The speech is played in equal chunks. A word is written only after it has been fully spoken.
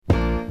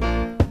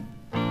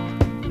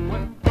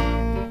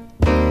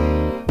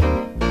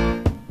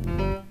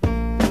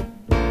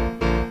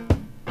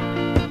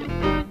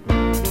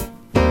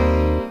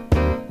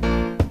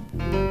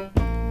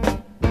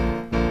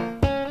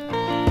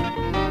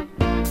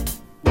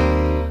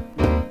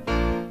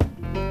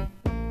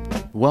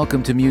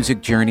Welcome to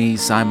Music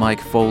Journeys. I'm Mike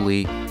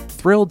Foley.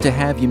 Thrilled to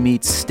have you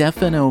meet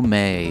Stefano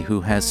May, who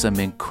has some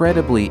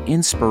incredibly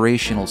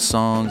inspirational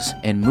songs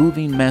and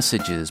moving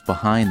messages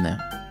behind them.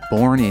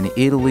 Born in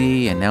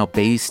Italy and now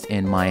based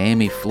in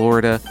Miami,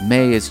 Florida,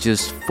 May is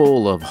just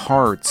full of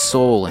heart,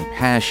 soul, and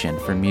passion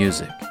for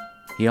music.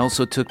 He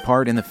also took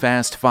part in the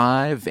Fast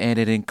Five, and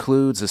it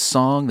includes a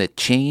song that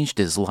changed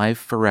his life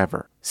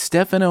forever.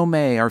 Stefano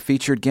May, our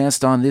featured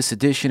guest on this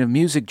edition of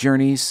Music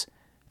Journeys.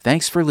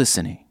 Thanks for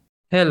listening.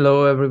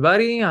 Hello,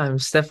 everybody. I'm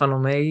Stefano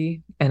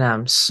May, and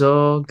I'm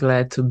so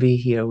glad to be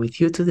here with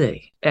you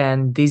today.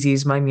 And this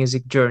is my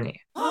music journey.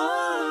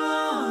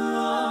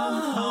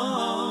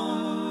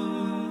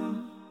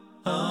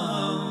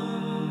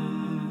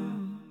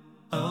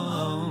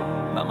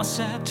 Mama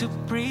said to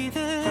breathe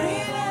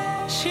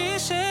it. She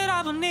said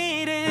I don't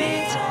need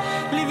it.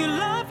 Live your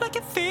life like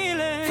you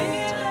feel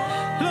it.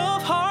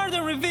 Love hard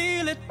and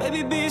reveal it.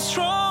 Baby, be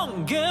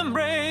strong and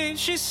brave.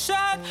 She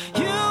said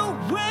you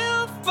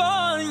will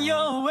find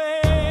your way.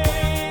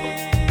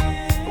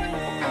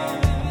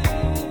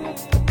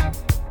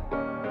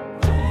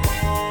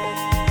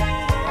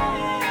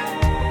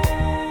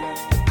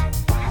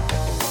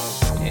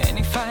 And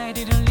if I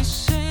didn't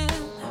listen,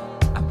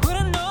 I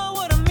wouldn't know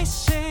what I'm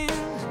missing.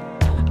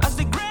 As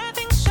the great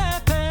things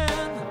happen,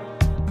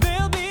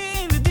 they'll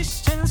be in the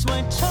distance.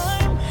 My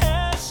time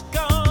has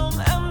come,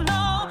 and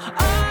now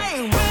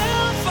I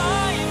will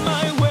find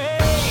my way.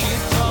 She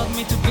taught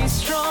me to be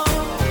strong.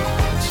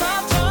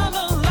 Time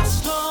doesn't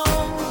last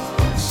long,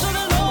 so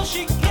the love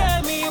she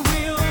gave me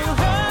will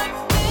help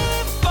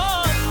me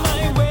find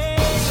my way.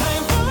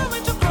 Time for me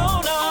to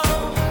grow now.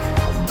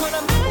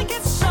 Gonna make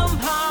it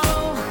somehow.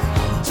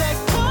 Take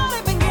what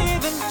I've been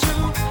given to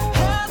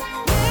help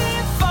me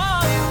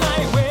find my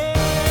way.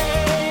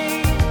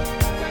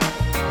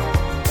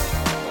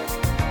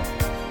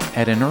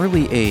 At an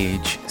early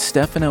age,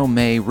 Stefano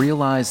May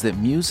realized that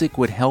music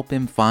would help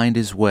him find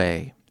his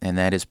way, and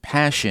that his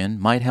passion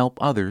might help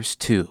others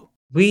too.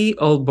 We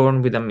all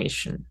born with a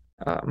mission.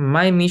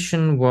 My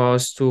mission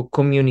was to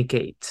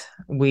communicate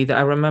with.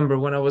 I remember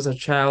when I was a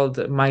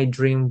child, my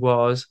dream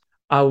was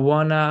I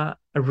wanna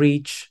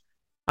reach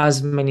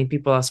as many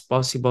people as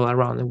possible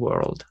around the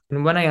world.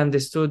 And when I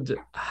understood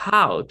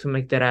how to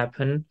make that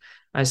happen,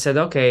 I said,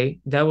 okay,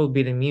 that will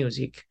be the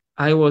music.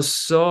 I was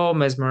so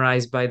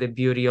mesmerized by the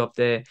beauty of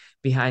the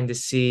behind the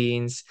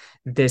scenes,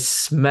 the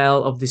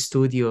smell of the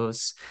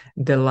studios,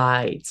 the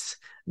lights,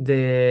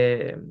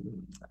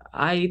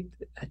 I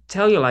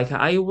tell you, like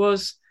I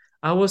was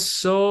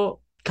so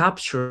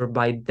captured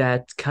by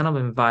that kind of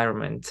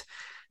environment.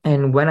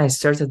 And when I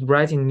started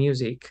writing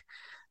music,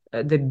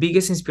 the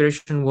biggest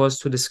inspiration was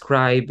to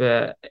describe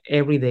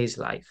everyday's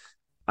life.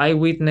 I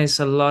witnessed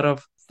a lot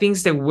of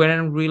things that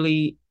weren't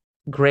really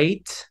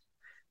great.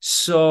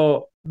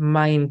 So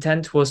my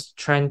intent was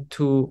trying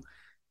to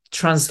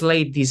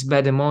translate these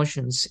bad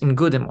emotions in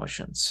good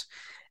emotions.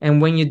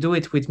 And when you do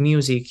it with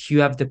music,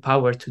 you have the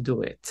power to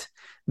do it,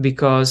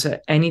 because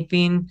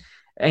anything,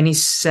 any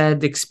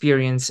sad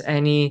experience,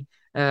 any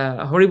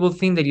horrible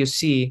thing that you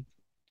see,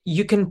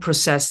 you can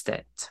process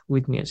that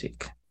with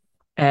music,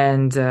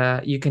 and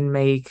you can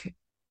make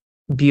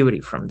beauty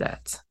from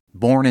that.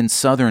 Born in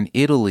southern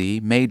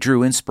Italy, May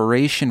drew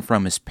inspiration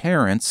from his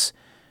parents,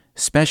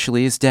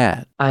 especially his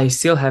dad. I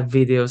still have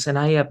videos and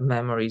I have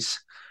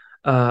memories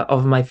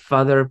of my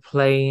father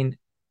playing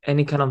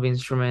any kind of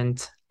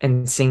instrument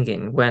and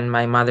singing when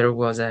my mother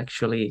was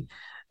actually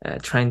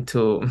trying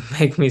to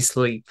make me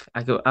sleep.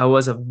 I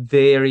was a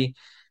very,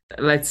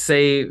 let's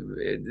say,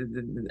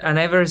 I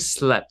never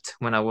slept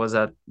when I was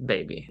a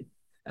baby.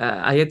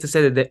 I had to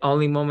say that the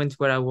only moment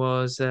where I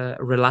was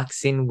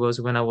relaxing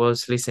was when I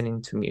was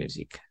listening to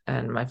music.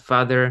 And my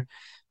father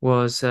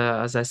was,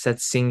 as I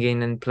said,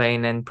 singing and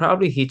playing, and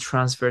probably he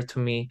transferred to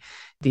me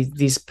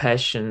this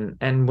passion.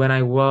 And when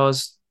I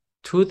was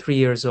 2-3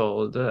 years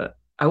old,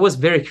 I was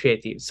very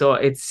creative. So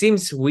it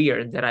seems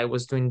weird that I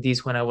was doing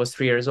this when I was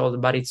 3 years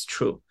old, but it's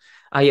true.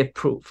 I have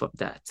proof of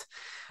that.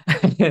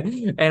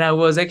 And I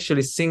was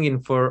actually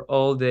singing for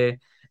all the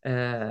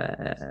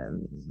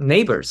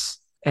neighbors.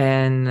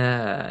 And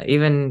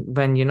even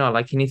when,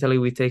 like in Italy,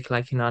 we take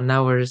like, an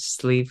hour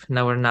sleep, an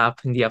hour nap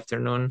in the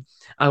afternoon.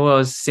 I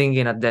was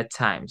singing at that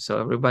time.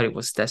 So everybody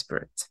was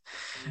desperate.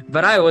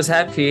 But I was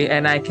happy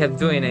and I kept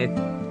doing it.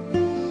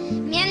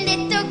 Mi han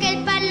detto che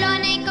il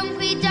pallone con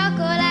cui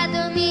gioco la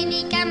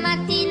domenica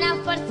mattina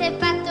forse è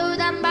fatto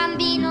da un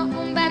bambino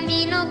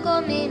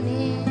come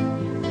me.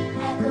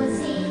 È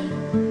così,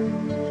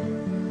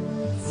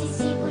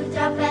 sì,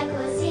 purtroppo è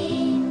così.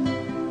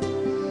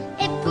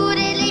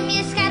 Eppure le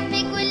mie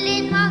scarpe,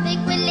 quelle nuove,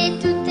 quelle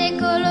tutte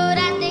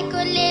colorate,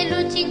 con le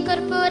luci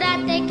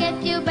incorporate, che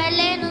più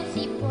belle non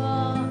si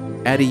può.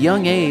 At a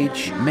young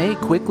age, May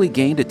quickly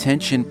gained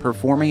attention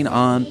performing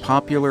on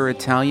popular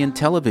Italian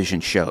television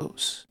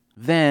shows.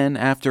 Then,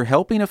 after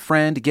helping a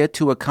friend get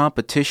to a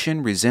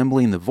competition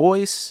resembling The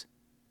Voice,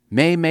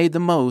 May made the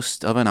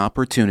most of an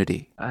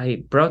opportunity.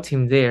 I brought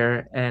him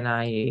there and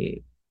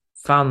I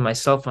found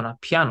myself on a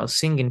piano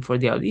singing for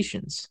the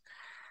auditions.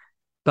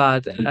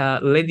 but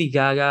Lady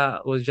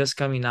Gaga was just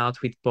coming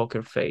out with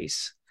Poker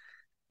Face.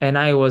 And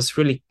I was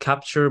really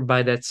captured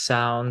by that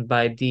sound,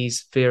 by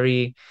this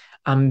very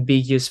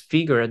ambiguous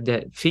figure at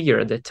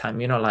that time,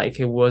 like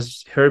it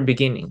was her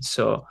beginning.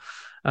 So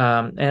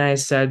and I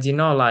said,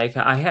 like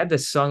I had the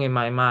song in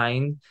my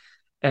mind,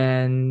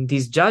 and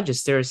these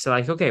judges, they're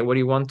like, okay, what do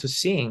you want to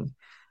sing?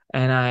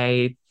 And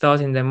I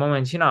thought in the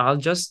moment, I'll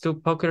just do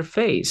Poker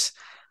Face.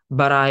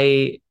 But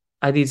I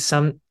did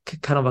some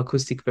kind of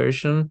acoustic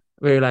version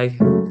where like,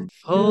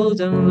 hold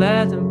them,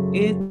 let them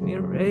eat me,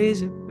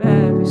 raise it,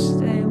 baby,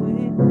 stay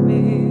with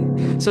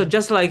me. So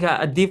just like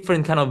a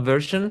different kind of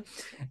version.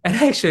 And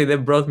actually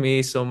that brought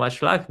me so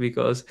much luck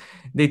because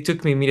they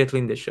took me immediately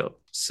in the show.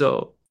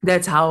 So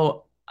that's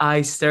how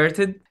I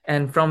started.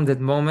 And from that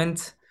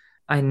moment,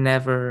 I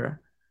never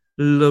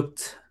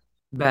looked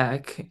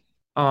back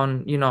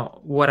on,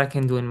 what I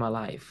can do in my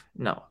life.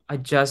 No, I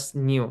just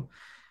knew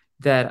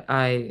that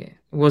I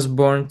was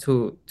born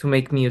to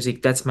make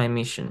music. That's my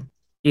mission,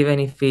 even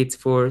if it's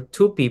for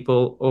 2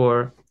 people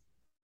or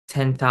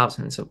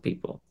 10,000s of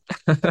people.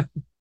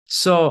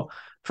 So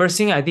first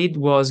thing I did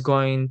was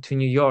going to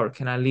New York,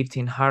 and I lived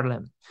in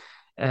Harlem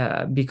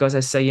because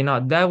I said,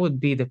 that would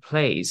be the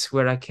place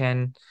where I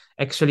can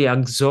actually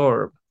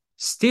absorb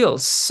still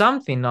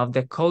something of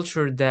the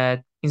culture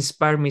that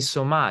inspired me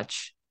so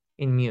much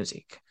in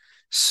music.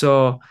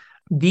 So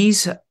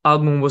this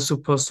album was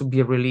supposed to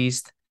be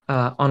released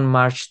on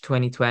March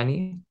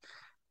 2020,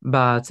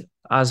 but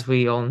as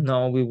we all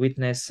know, we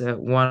witnessed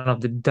one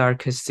of the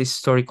darkest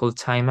historical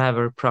time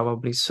ever,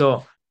 probably.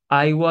 So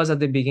I was at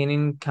the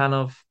beginning kind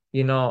of,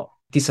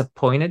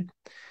 disappointed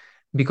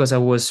because I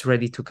was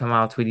ready to come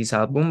out with this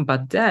album.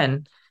 But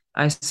then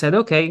I said,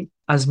 okay,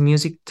 as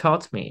music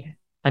taught me,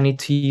 I need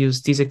to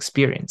use this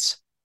experience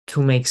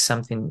to make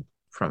something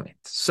from it.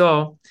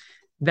 So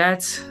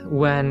that's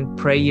when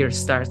prayer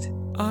started.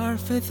 Our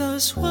faith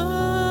as one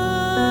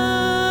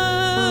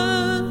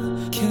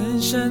can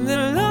shine the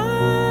light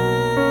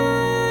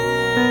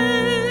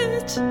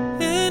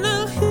in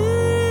a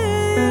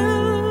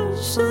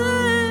hillside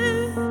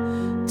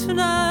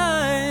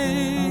tonight.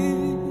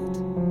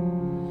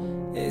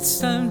 It's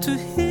time to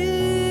heal,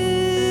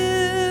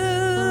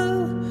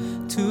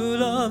 to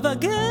love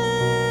again.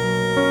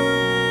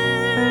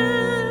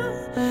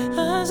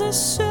 As I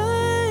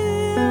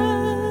say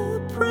a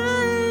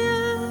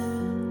prayer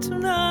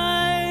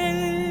tonight.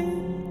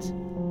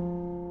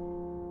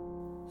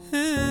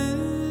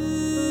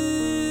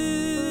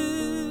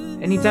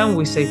 Anytime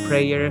we say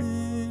prayer,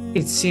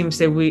 it seems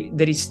that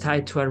it's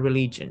tied to our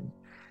religion.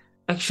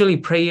 Actually,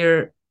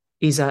 prayer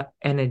is an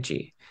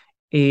energy,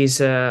 is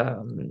a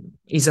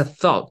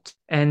thought,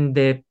 and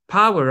the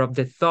power of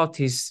the thought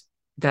is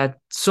that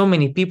so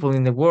many people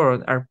in the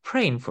world are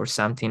praying for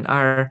something,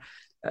 are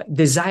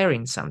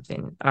desiring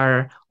something,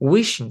 are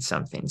wishing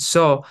something.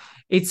 So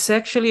it's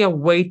actually a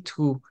way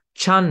to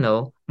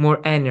channel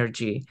more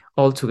energy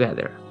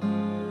altogether.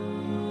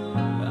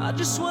 I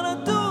just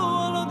wanna do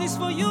all of this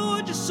for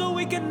you, just so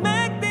we can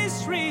make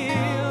this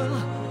real,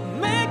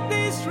 make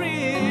this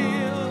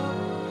real.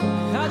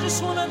 I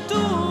just wanna do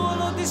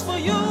all of this for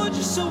you,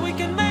 just so we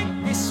can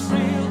make this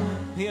real.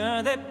 We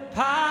are the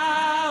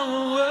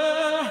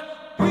power,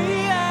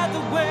 we are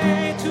the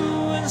way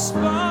to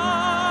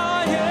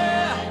inspire.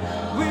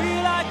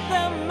 We like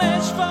the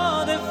match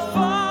for the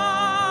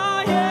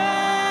fire.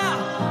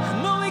 I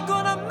know we're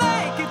gonna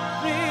make it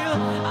real.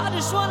 I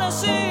just wanna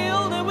see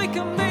all that we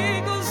can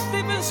be, 'cause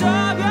deep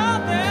inside we are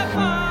the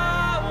power.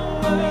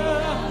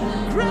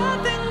 Great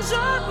things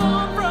are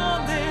born from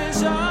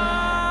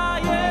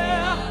desire,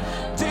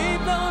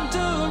 deep down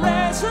to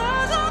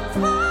races of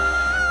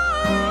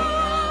fire.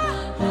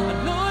 I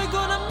know we're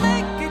gonna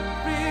make it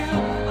real.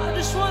 I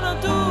just wanna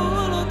do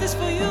all of this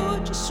for you,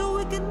 just so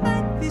we can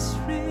make this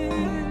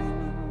real,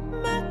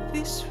 make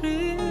this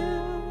real.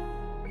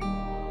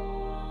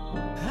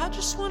 I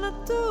just wanna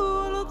do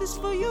all of this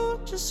for you,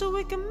 just so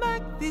we can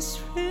make this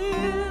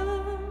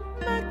real,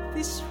 make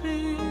this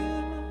real.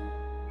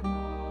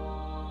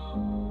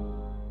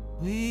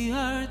 We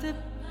are the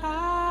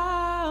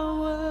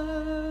power.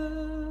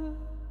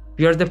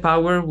 We Are the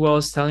Power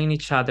was telling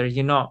each other,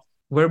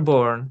 we're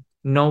born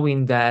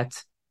knowing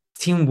that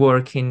team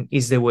working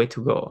is the way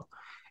to go.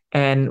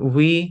 And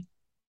we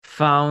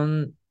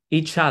found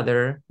each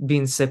other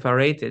being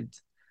separated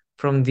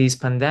from this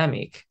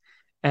pandemic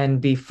and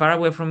be far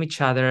away from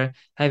each other,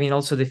 having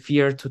also the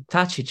fear to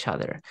touch each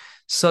other.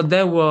 So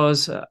that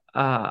was,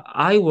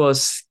 I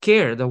was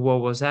scared of what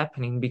was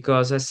happening,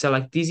 because I said,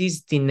 like, this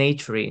is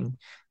denaturing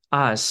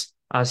us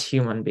as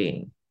human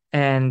beings.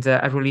 And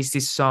I released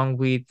this song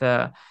with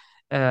the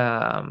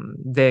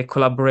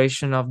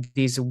collaboration of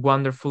this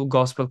wonderful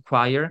gospel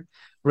choir.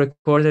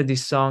 Recorded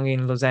this song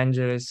in Los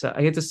Angeles.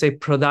 I had to say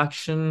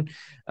production,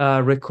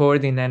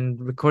 recording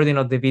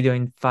of the video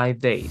in 5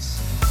 days.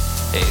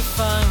 If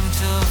I'm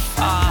too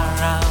far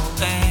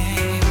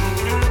away,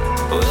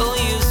 will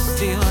you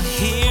still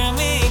hear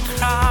me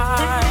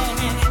cry?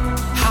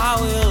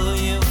 How will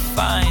you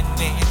find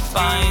me,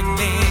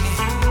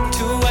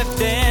 to wipe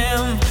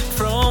them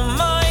from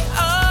my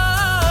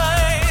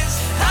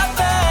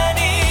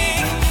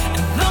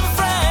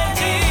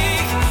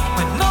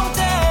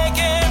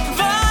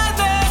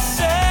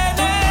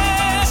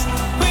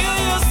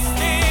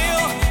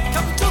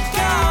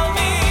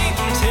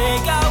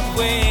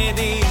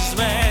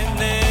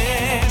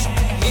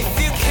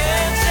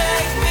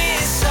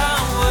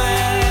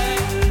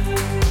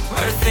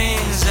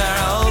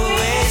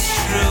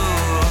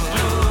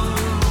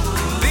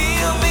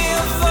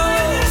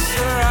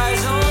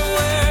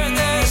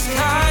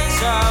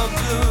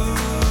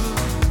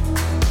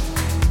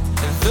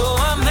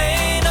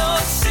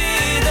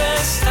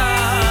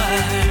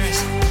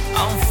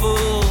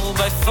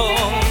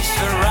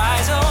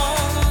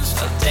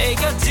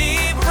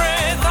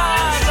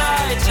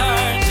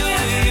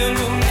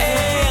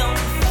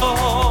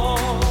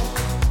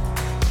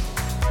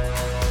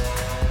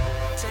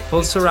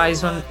False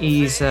Horizon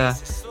is a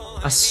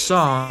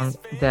song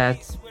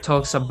that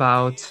talks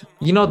about,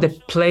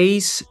 the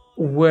place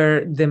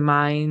where the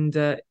mind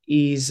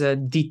is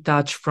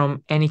detached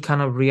from any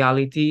kind of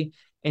reality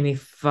and it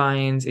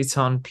finds its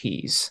own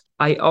peace.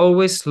 I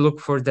always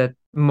look for that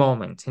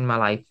moment in my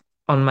life,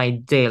 on my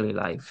daily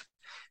life,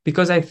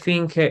 because I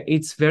think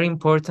it's very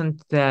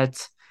important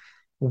that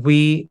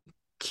we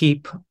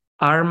keep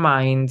our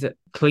mind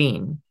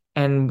clean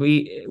and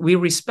we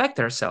respect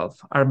ourselves,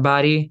 our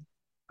body,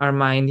 our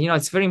mind.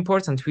 It's very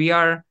important. We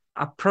are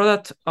a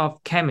product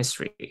of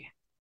chemistry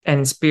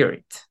and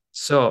spirit,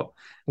 so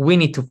we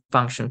need to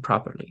function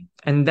properly,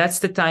 and that's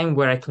the time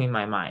where I clean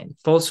my mind.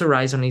 False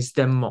Horizon is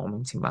the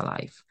moment in my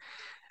life.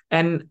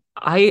 And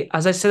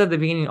as I said at the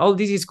beginning, all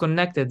this is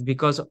connected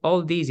because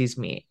all this is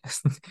me.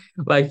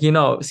 Like,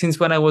 since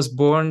when I was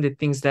born, the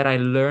things that I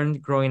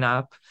learned growing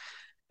up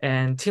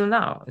until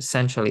now,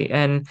 essentially.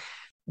 And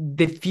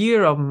the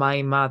fear of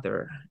my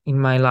mother in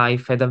my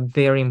life had a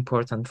very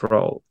important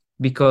role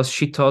because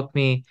she taught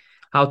me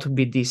how to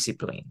be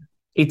disciplined.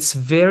 It's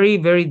very,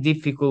 very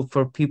difficult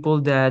for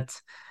people that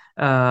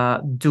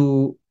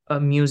do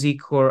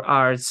music or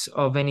arts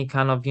of any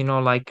kind of,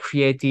 like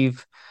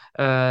creative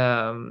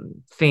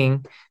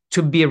thing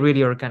to be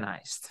really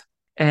organized.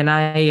 And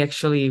I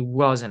actually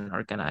wasn't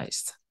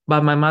organized.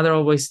 But my mother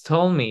always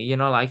told me,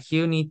 like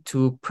you need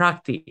to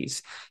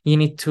practice, you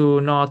need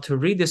to know how to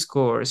read the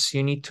scores,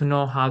 you need to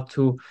know how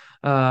to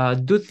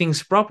do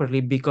things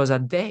properly because a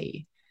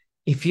day,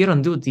 if you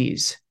don't do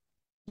this,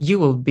 you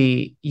will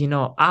be,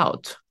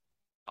 out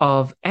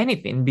of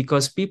anything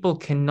because people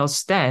cannot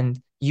stand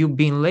you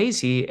being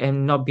lazy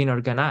and not being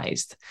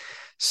organized.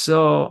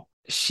 So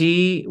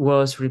she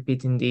was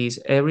repeating this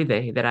every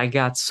day that I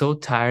got so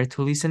tired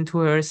to listen to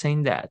her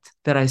saying that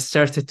I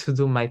started to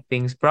do my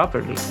things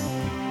properly.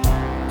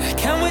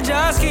 Can we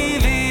just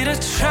give it a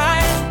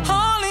try?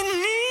 Only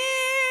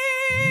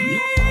need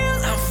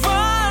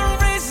one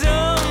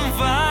reason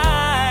why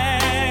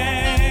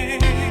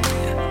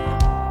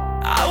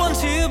I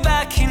want you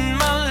back in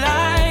my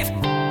life.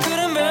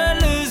 Couldn't bear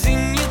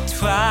losing you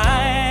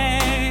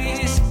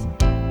twice.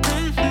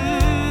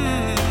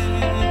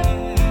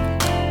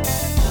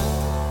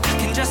 I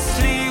can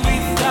just live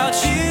without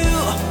you.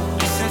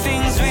 Listen,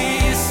 things we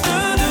used to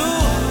do.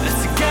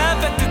 Let's get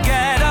back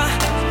together.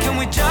 Can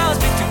we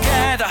just be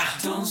together?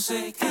 Don't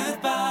say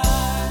goodbye.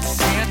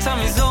 Say our time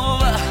is over,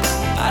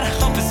 but I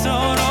hope it's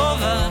not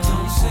over.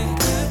 Don't say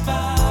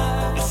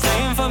goodbye. The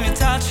flame from your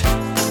touch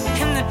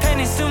and the pain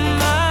is too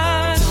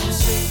much. Don't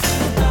say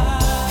goodbye.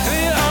 Put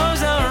your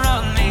arms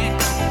around me,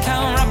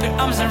 come wrap your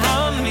arms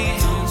around me.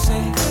 Don't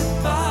say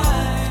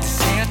goodbye.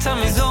 Say our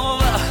time is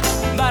over,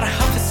 but I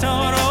hope it's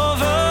not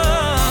over.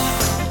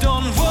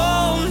 Don't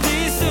want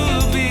this to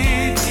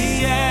be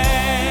the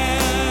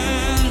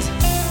end.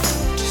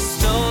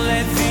 Just don't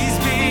let this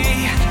be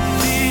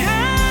the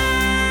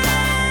end.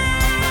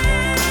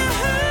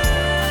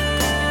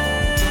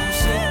 Don't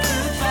say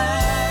goodbye.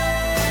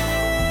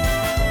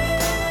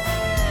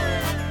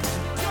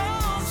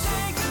 Don't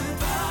say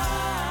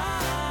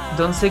goodbye.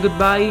 Don't say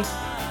goodbye.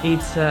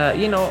 It's,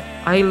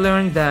 I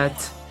learned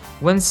that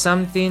when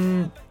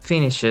something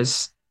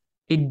finishes,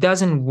 it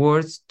doesn't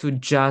work to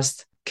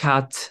just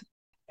cut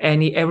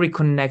every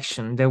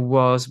connection that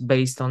was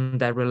based on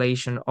that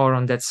relation or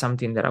on that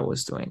something that I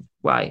was doing.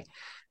 Why?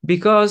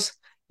 Because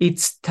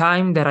it's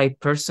time that I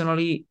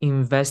personally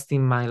invest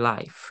in my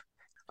life.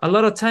 A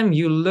lot of time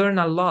you learn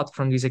a lot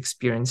from these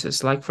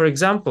experiences. Like, for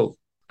example,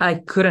 I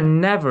couldn't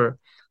never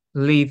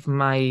leave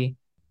my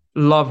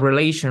love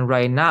relation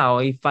right now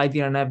if I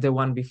didn't have the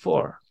one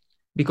before,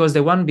 because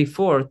the one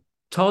before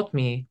taught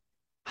me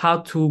how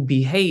to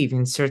behave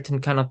in certain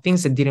kind of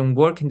things that didn't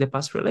work in the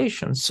past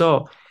relation.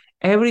 So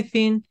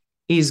everything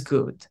is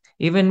good,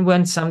 even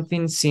when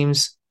something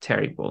seems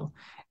terrible.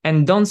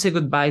 And don't say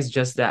goodbye is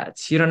just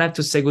that. You don't have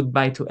to say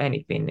goodbye to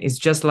anything. It's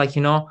just like,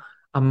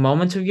 a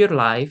moment of your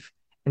life,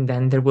 and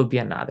then there will be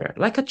another,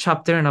 like a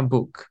chapter in a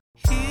book.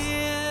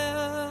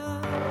 Here,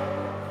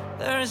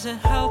 there's a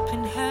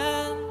helping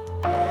hand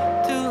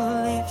to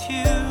lift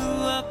you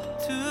up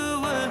to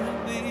where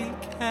we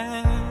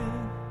can.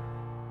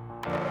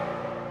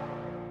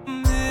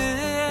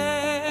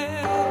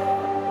 There,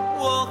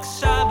 walk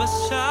side by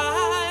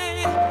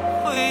side.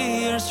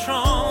 We are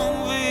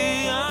strong,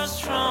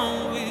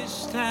 we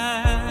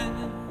stand.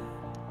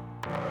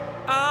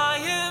 I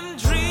am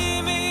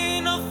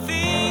dreaming of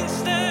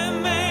things that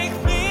make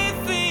me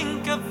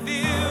think of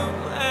you,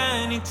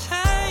 and it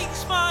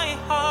takes my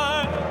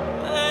heart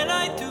when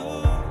I do.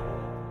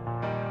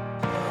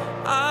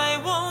 I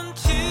want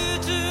you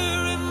to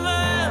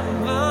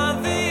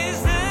remember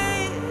these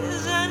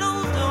days and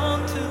hold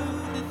on to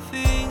the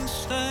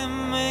things that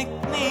make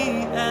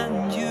me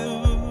and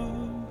you.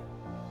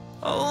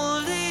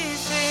 All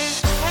this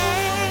is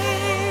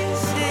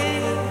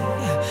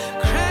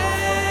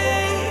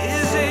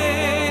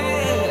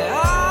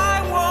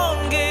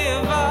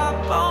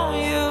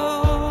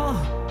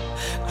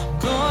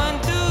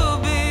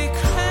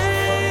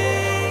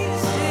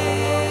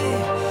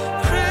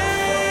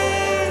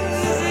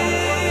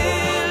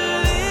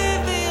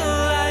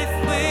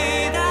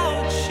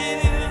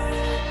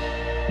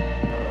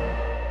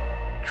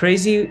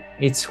Crazy,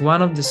 it's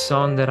one of the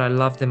songs that I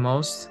love the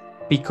most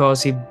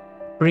because it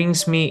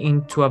brings me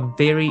into a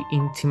very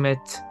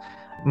intimate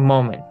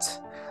moment.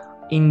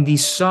 In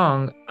this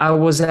song, I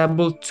was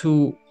able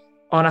to,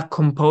 on a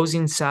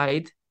composing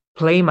side,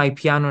 play my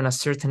piano in a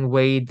certain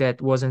way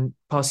that wasn't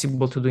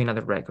possible to do in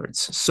other records.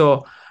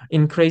 So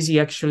in Crazy,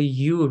 actually,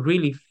 you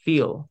really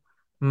feel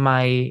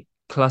my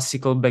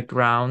classical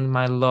background,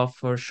 my love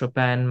for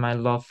Chopin, my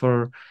love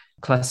for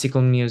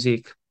classical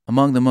music.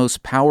 Among the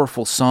most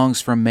powerful songs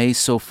from May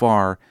so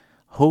far,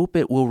 Hope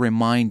It Will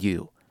Remind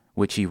You,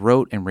 which he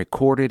wrote and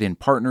recorded in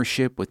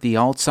partnership with the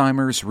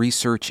Alzheimer's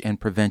Research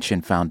and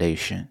Prevention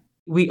Foundation.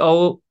 We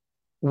all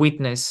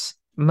witness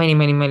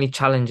many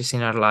challenges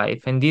in our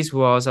life, and this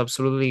was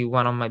absolutely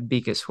one of my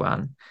biggest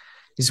one.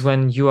 Is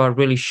when you are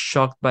really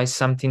shocked by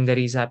something that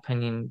is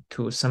happening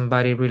to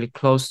somebody really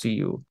close to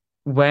you.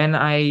 When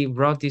I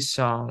wrote this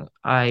song,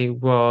 I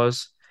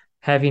was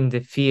having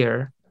the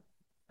fear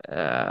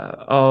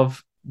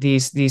of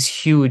this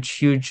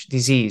huge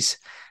disease,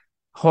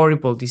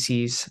 horrible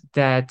disease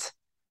that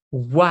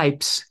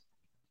wipes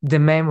the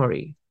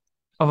memory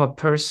of a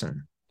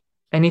person.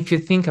 And if you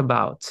think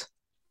about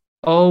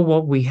all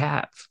what we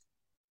have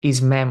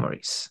is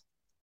memories.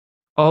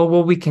 All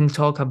what we can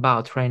talk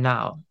about right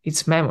now,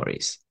 it's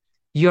memories.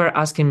 You're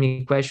asking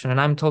me a question and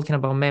I'm talking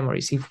about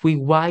memories. If we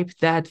wipe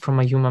that from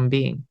a human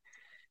being,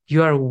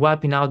 you are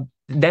wiping out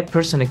that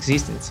person's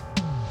existence.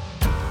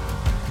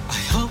 I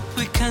hope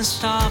we can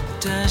stop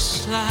the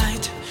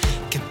slide,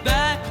 get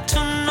back to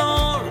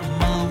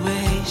normal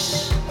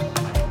ways.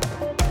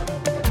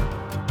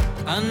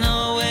 I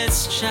know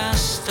it's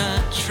just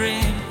a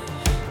dream,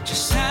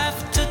 just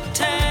have to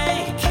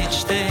take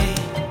each day.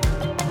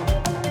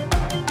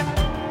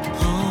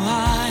 Oh,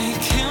 I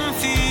can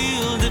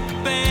feel the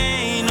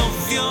pain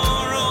of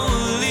your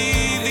own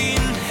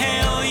leaving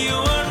hell. You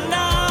are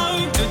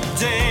now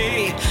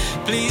today.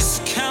 Please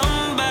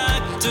come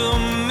back to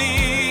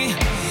me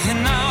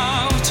and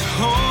out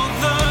hold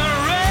the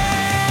rain.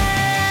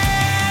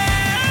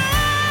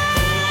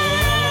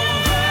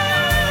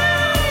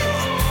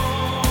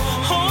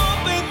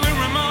 Hope it will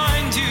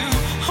remind you.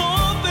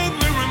 Hope it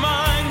will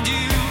remind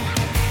you.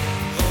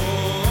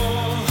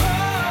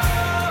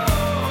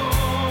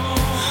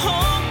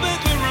 Hope it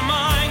will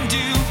remind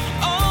you.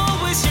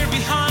 Always here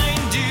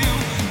behind you.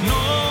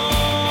 Know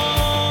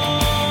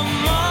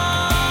my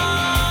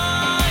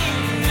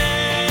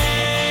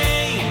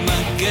name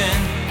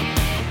again.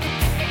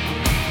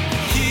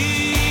 Hear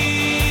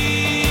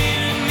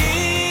me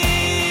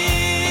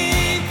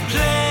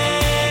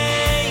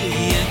play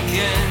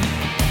again.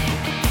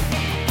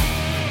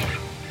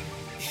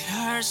 It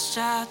hurts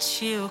that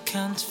you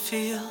can't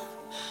feel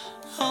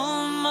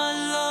all my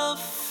love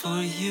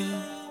for you.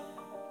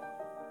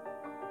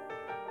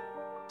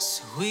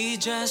 So we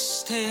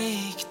just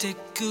take the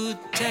good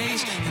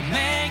days and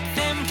make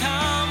them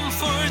come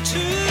for two.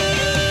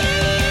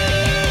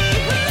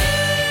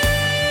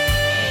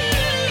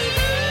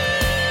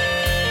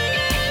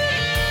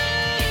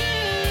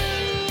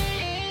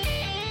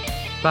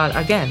 But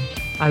again,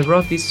 I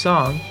wrote this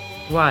song.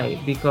 Why?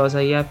 Because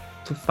I have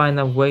to find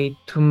a way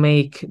to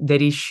make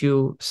that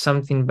issue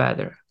something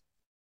better.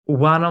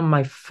 One of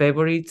my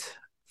favorite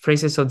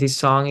phrases of this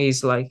song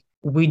is like,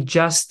 we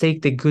just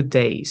take the good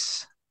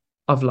days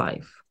of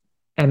life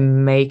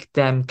and make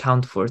them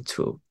count for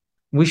two.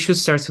 We should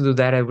start to do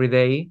that every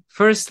day.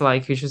 First,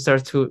 like, you should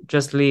start to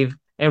just live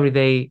every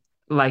day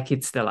like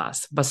it's the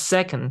last. But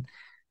second,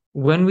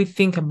 when we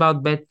think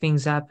about bad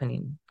things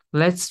happening,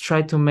 let's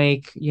try to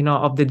make,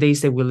 of the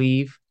days that we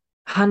live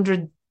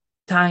 100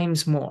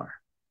 times more.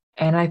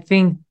 And I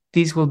think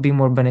this will be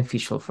more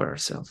beneficial for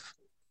ourselves.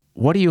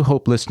 What do you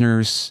hope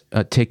listeners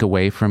take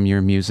away from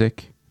your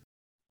music?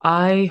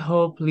 I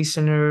hope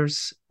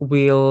listeners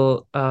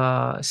will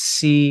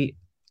see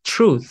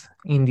truth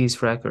in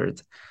this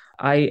record.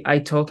 I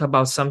talk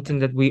about something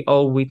that we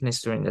all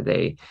witness during the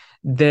day.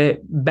 The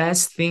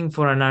best thing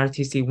for an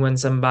artist is when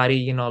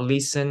somebody,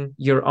 listen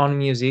your own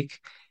music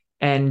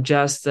and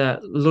just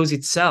lose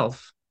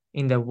itself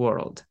in the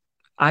world.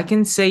 I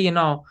can say,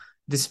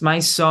 this my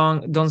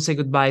song "Don't Say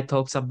Goodbye"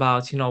 talks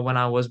about when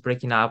I was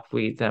breaking up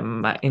with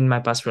in my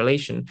past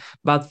relation,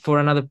 but for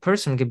another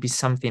person it could be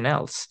something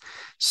else.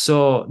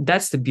 So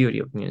that's the beauty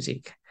of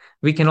music.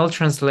 We can all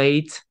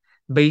translate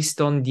based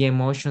on the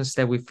emotions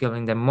that we feel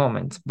in the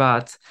moment.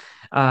 But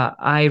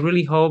I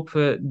really hope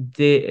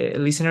the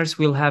listeners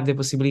will have the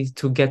possibility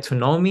to get to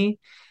know me.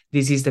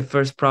 This is the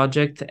first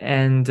project,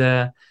 and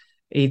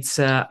it's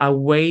a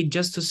way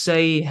just to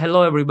say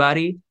hello,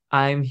 everybody.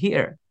 I'm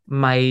here.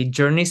 My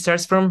journey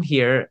starts from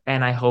here,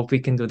 and I hope we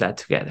can do that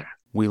together.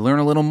 We learn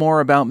a little more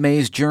about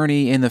May's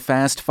journey in the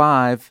Fast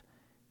Five.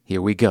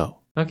 Here we go.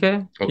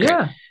 Okay? Okay.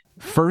 Yeah.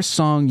 First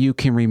song you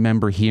can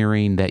remember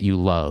hearing that you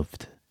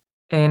loved.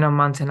 Ain't no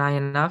mountain high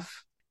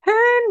enough.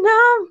 Ain't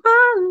no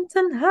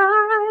mountain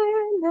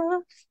high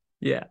enough.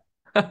 Yeah.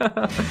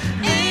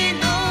 Ain't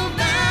no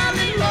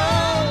valley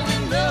low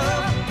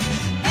enough.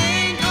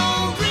 Ain't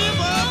no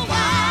river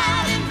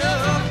wide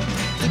enough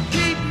to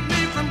keep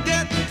me from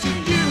getting to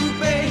you,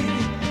 baby.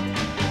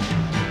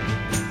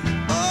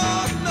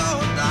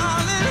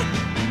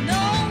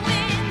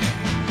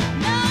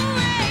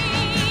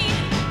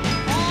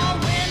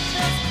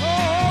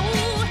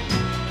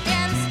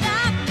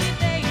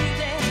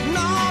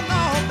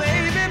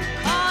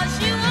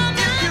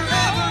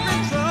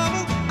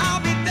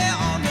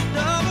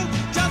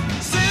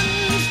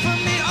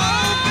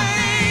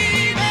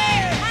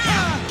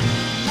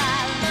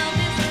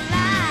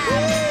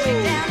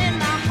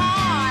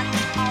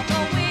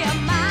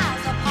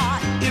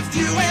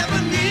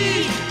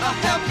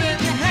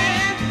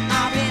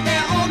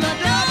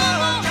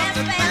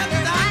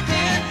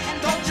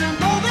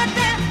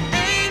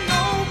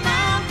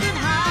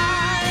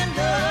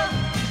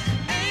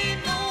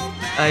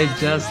 I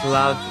just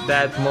love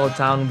that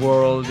Motown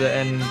world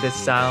and the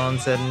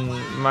sounds and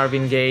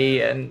Marvin Gaye,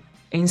 and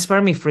it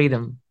inspired me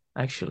freedom,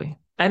 actually.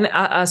 And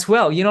as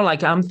well,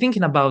 like I'm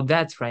thinking about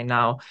that right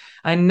now.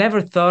 I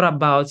never thought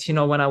about,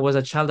 when I was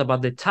a child,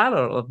 about the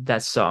title of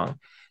that song.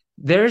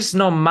 There's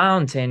no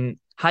mountain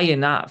high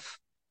enough.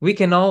 We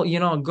can all,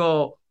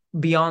 go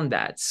beyond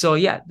that. So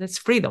yeah, that's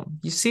freedom.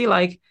 You see,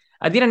 like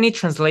I didn't need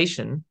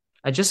translation.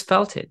 I just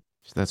felt it.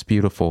 That's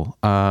beautiful.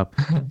 How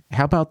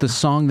about the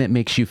song that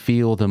makes you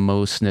feel the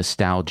most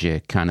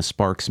nostalgic, kind of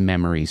sparks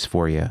memories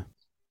for you?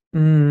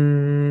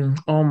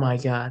 Oh my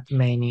God,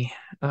 many,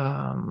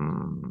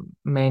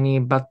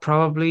 but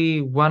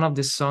probably one of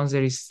the songs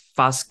that is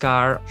Fast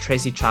Car,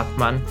 Tracy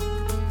Chapman.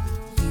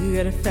 You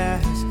got a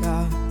fast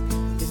car.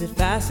 Is it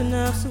fast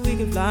enough so we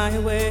can fly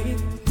away?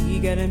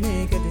 You gotta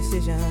make a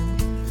decision.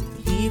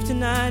 Leave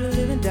tonight or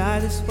live and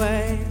die this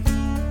way.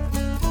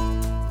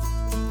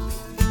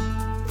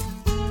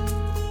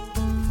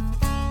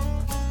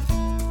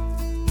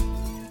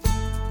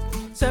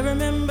 So I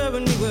remember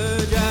when we were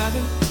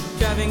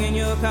driving in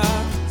your car.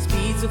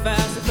 Speed so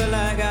fast I felt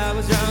like I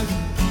was drunk.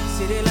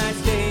 City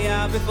lights day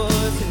out before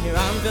us, and your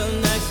arm felt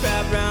nice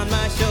wrapped around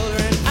my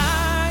shoulder. And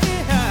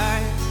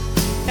I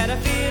had a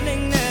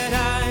feeling that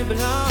I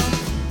belonged.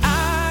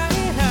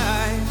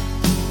 I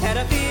had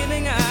a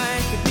feeling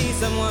I could be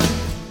someone,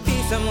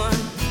 be someone,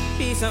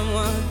 be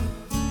someone.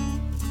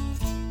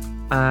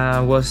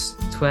 Was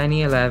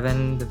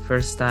 2011 the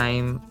first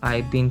time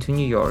I'd been to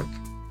New York.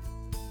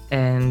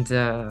 And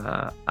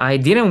I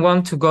didn't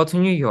want to go to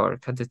New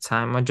York at the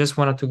time. I just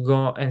wanted to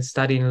go and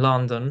study in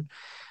London.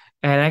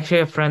 And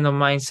actually, a friend of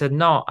mine said,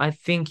 "No, I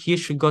think you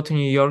should go to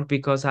New York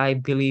because I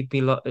believe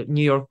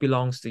New York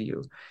belongs to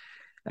you."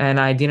 And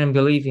I didn't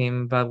believe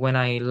him. But when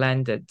I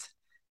landed,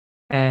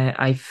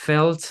 I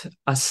felt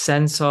a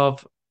sense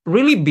of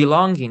really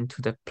belonging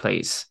to the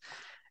place.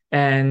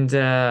 And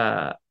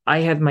I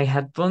had my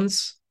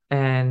headphones,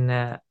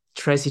 and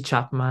Tracy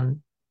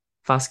Chapman,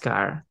 Fast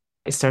Car,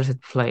 I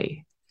started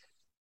play.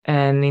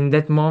 And in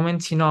that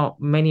moment,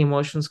 many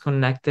emotions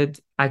connected.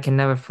 I can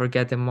never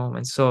forget the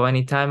moment. So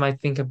anytime I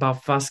think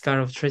about Fast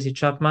Car of Tracy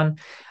Chapman,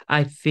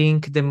 I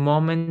think the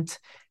moment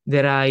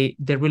that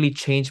really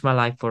changed my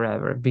life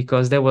forever,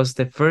 because that was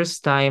the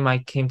first time I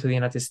came to the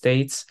United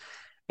States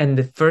and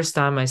the first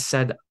time I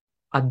said,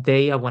 a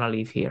day I want to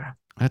live here.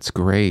 That's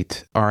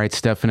great. All right,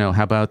 Stefano,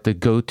 how about the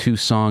go-to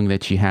song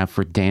that you have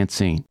for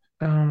dancing?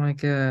 Oh my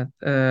God.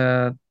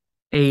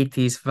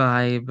 80s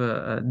vibe,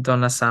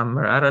 Donna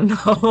Summer. I don't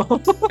know.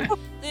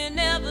 They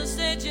never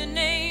said your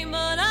name,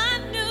 but I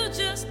knew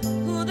just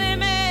who they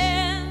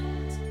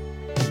meant.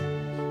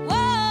 Whoa,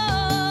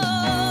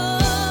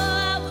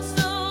 I was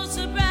so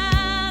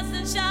surprised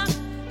and shocked,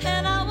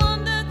 and I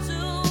wondered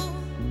too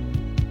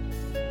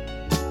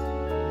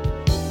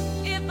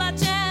if by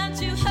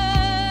chance you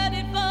heard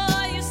it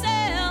for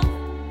yourself.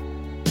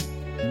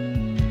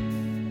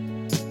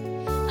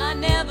 I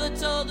never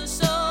told the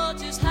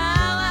soldiers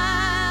how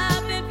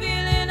I've been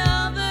feeling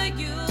over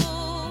you,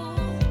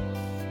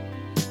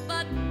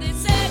 but they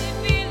said it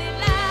really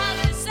loud.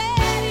 They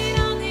said it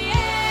on the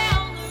air,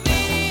 on the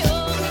radio.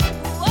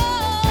 Whoa,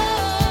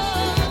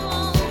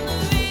 on the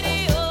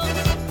radio.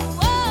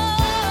 Whoa,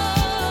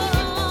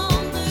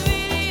 on the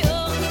radio.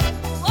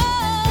 Whoa,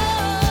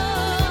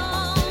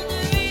 on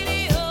the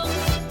radio.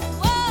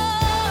 Whoa,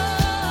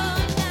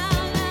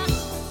 now,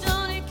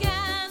 don't it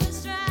kind of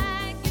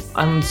strike you?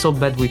 I'm so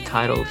bad with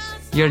titles.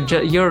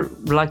 You're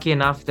lucky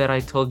enough that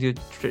I told you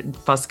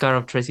Fast Car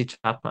of Tracy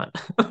Chapman.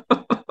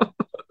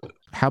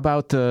 How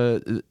about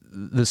the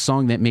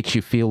song that makes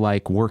you feel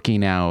like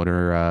working out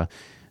or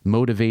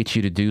motivates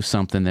you to do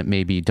something that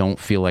maybe you don't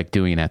feel like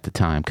doing at the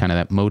time, kind of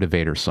that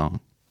motivator song?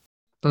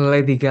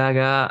 Lady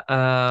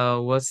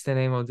Gaga, what's the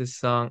name of this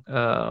song?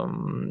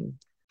 I'm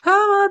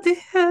at the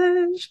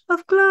edge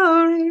of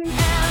glory.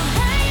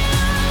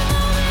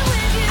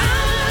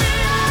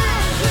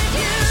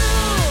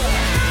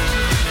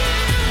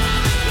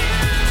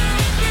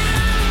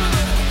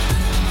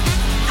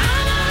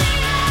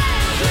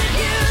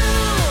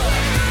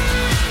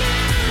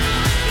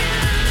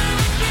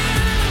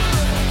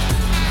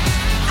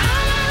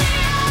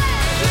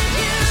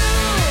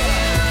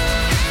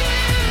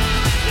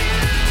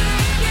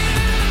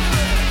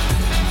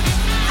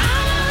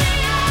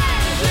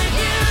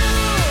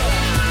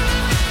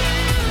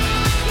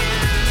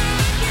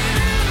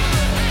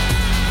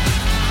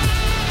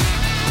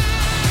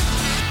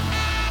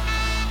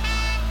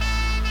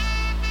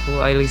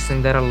 I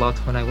listen that a lot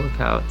when I work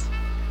out.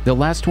 The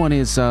last one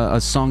is a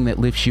song that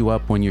lifts you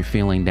up when you're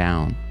feeling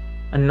down.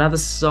 Another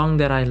song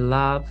that I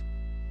love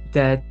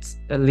that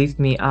lifts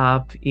me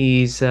up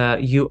is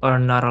You Are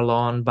Not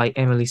Alone by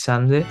Emily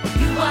Sandé.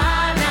 You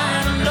are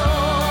not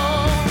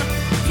alone.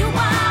 You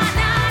are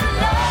not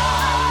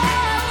alone.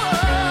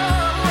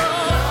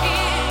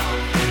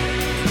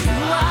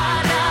 You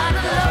are not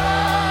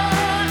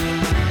alone.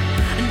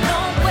 No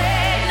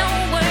way, no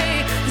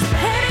way. There's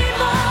plenty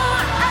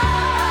more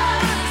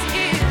us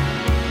here.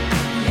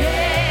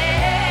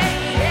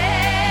 Yeah,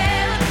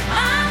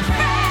 my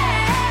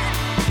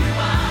friend. You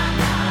are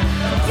not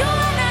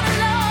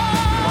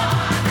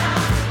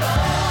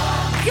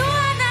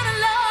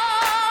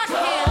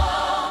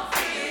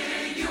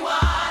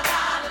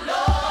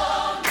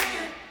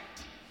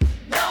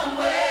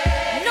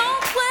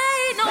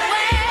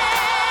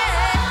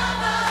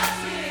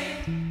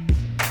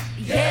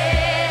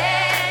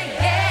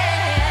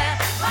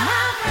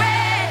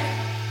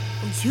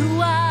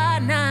You are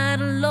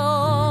not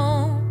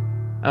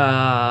alone.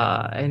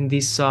 And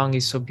this song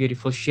is so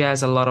beautiful. She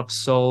has a lot of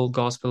soul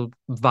gospel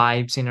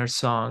vibes in her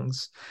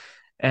songs,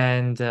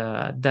 and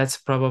that's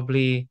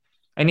probably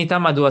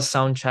anytime I do a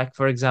sound check,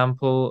 for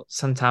example,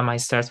 sometime I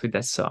start with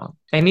that song,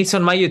 and it's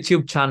on my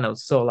YouTube channel.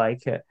 So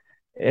like,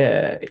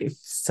 if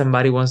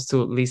somebody wants to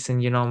listen,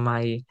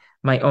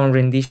 my own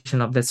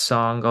rendition of that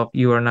song of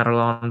 "You Are Not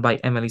Alone" by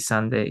Emily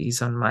Sande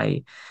is on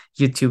my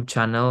YouTube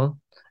channel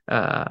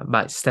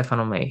by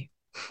Stefano May.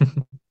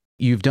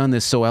 You've done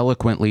this so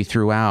eloquently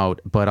throughout,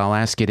 but I'll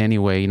ask it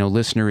anyway.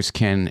 Listeners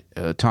can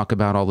talk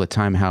about all the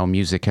time how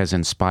music has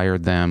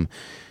inspired them,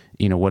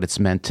 what it's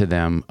meant to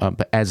them.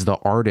 But as the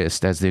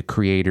artist, as the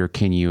creator,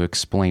 can you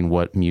explain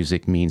what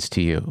music means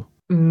to you?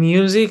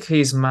 Music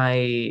is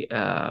my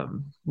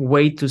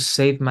way to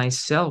save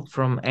myself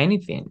from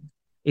anything.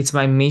 It's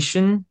my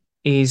mission,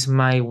 is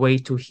my way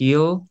to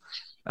heal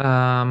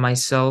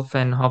myself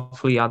and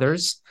hopefully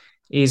others,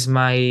 is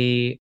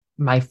my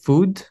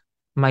food,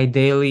 my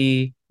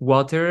daily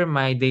water,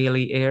 my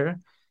daily air,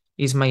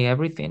 is my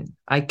everything.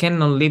 I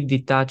cannot live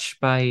detached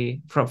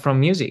from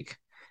music.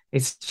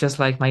 It's just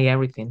like my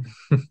everything.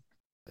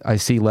 I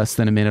see less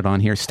than a minute on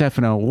here.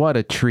 Stefano, what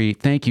a treat.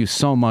 Thank you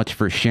so much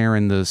for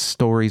sharing the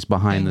stories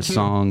behind the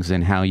songs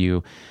and how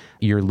your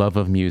love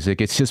of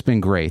music. It's just been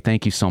great.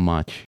 Thank you so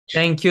much.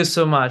 Thank you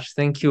so much.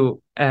 Thank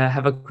you.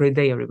 Have a great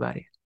day,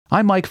 everybody.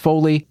 I'm Mike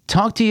Foley.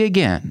 Talk to you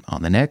again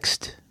on the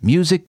next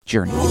Music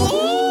Journey.